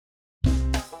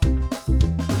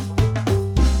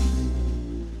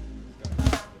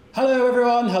Hello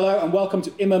everyone, hello and welcome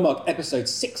to Immo Mug episode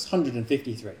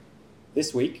 653.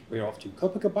 This week we are off to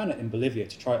Copacabana in Bolivia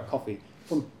to try a coffee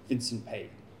from Vincent Pay.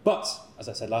 But, as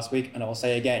I said last week, and I will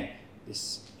say again,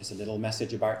 this is a little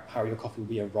message about how your coffee will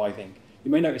be arriving.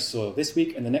 You may notice soil this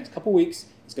week and the next couple of weeks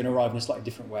it's going to arrive in a slightly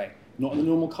different way. Not in the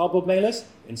normal cardboard mailers,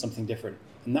 but in something different.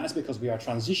 And that is because we are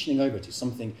transitioning over to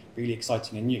something really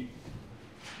exciting and new.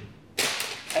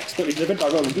 Expertly delivered by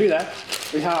Rolling Blue there,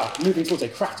 we are moving towards a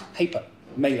craft paper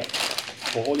mailer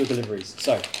for all your deliveries.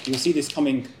 So you'll see this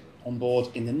coming on board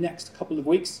in the next couple of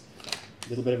weeks. A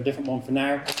little bit of a different one for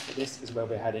now, but this is where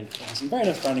we're heading. It has some very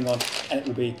nice branding on, and it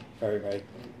will be very, very good.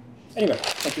 Anyway,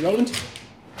 thank you, Roland.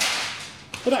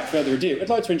 Without further ado, I'd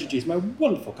like to introduce my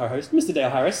wonderful co-host, Mr. Dale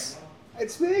Harris.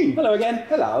 It's me. Hello again.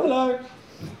 Hello. Hello.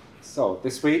 So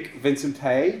this week, Vincent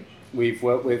Pay. We've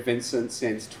worked with Vincent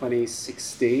since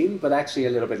 2016, but actually a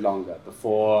little bit longer.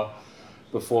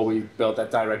 Before we built that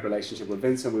direct relationship with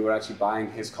Vincent, we were actually buying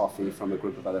his coffee from a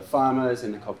group of other farmers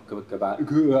in the Copacabana.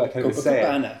 I can't even say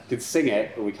it. You can sing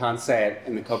it, but we can't say it,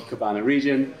 in the Copacabana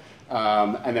region.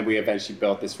 And then we eventually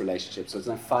built this relationship. So it's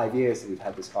now 5 years that we've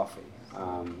had this coffee.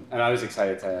 And I was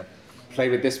excited to play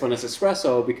with this one as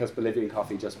espresso because Bolivian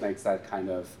coffee just makes that kind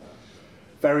of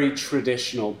very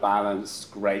traditional,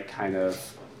 balanced, great kind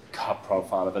of cup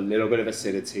profile of a little bit of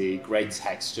acidity, great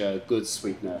texture, good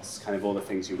sweetness, kind of all the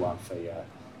things you want for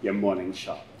your morning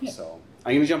shot. Yeah. So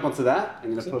I'm going to jump onto that.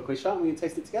 I'm going to put a quick shot and we can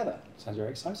taste it together. Sounds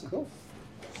very exciting. Cool.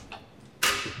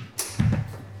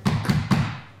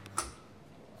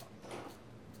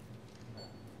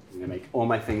 I'm going to make all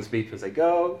my things beep as I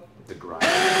go. The grind.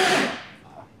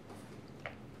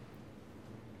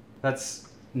 That's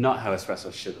not how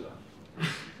espresso should look.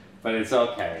 But it's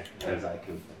okay, because I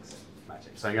can fix it.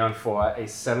 Magic. So I'm going for a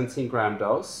 17 gram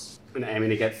dose. I'm aiming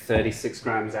to get 36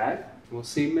 grams out. We'll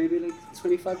see maybe like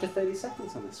 25 to 30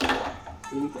 seconds on this one.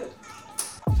 Really good.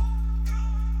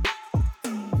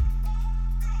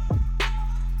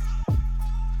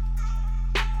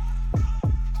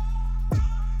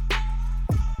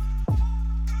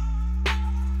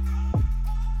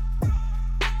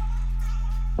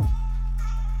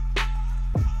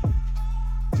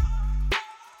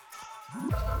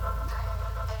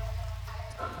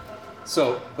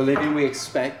 So, Bolivian, we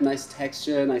expect nice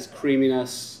texture, nice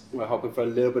creaminess. We're hoping for a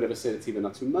little bit of acidity, but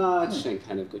not too much, and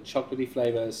kind of good chocolatey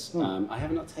flavors. I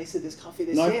have not tasted this coffee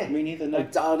this year. No, me neither. No. I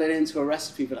dialed it into a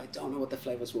recipe, but I don't know what the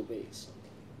flavors will be. So.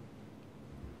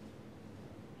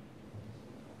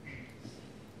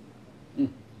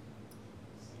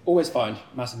 Always find,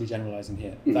 massively generalising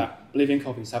here, that Bolivian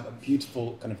coffees have a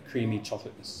beautiful kind of creamy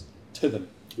chocolateness to them.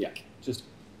 Yeah. Just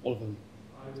all of them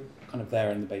kind of there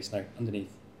in the base note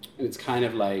underneath. And it's kind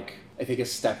of like, I think, a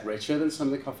step richer than some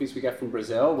of the coffees we get from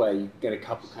Brazil, where you get a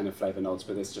couple kind of flavor notes,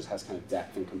 but this just has kind of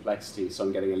depth and complexity. So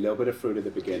I'm getting a little bit of fruit at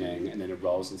the beginning, and then it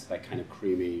rolls into that kind of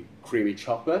creamy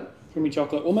chocolate. Creamy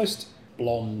chocolate, almost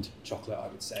blonde chocolate, I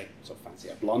would say. So fancy,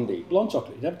 a blondie. Blonde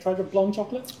chocolate. You ever tried a blonde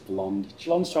chocolate? Blonde.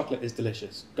 Blonde chocolate is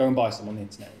delicious. Go and buy some on the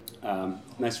internet.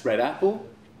 Nice red apple.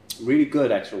 Really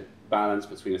good actual balance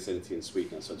between acidity and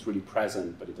sweetness. So it's really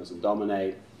present, but it doesn't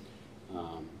dominate.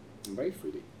 And very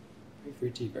fruity. Very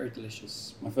fruity, very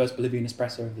delicious. My first Bolivian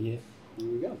espresso of the year. There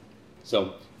we go.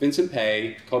 So, Vincent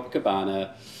Pay,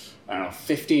 Copacabana, I don't know,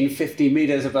 50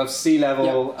 meters above sea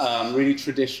level, really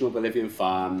traditional Bolivian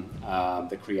farm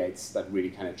that creates that really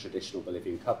kind of traditional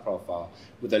Bolivian cup profile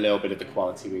with a little bit of the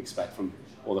quality we expect from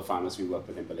all the farmers we work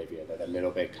with in Bolivia. They're a little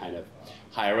bit kind of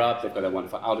higher up, they've got a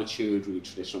wonderful altitude, really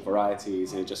traditional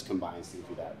varieties, and it just combines to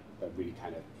give you that really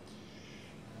kind of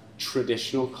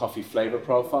traditional coffee flavor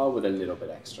profile with a little bit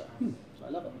extra. So I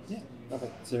love it. Yeah, love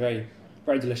it. It's a very,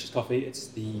 very delicious coffee. It's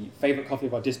the favourite coffee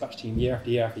of our dispatch team year after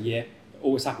year after year. We're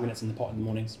always happy when it's in the pot in the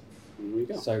mornings. There we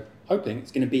go. So hoping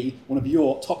it's going to be one of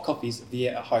your top coffees of the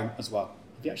year at home as well.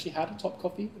 Have you actually had a top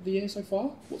coffee of the year so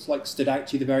far? What's like stood out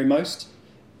to you the very most?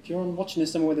 If you're watching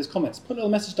this somewhere where there's comments, put a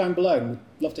little message down below and we'd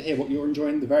love to hear what you're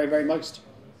enjoying the very, very most.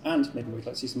 And maybe we'd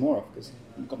like to see some more of, because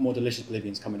we've got more delicious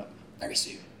Bolivians coming up very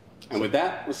soon. And with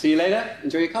that, we'll see you later.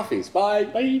 Enjoy your coffees. Bye.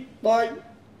 Bye. Bye.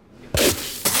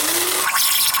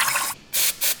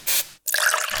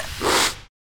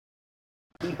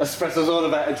 Espresso's all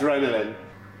about adrenaline.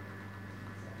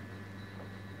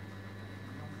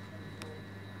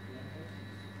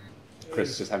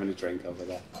 Chris is just having a drink over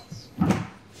there.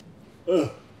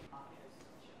 Ugh.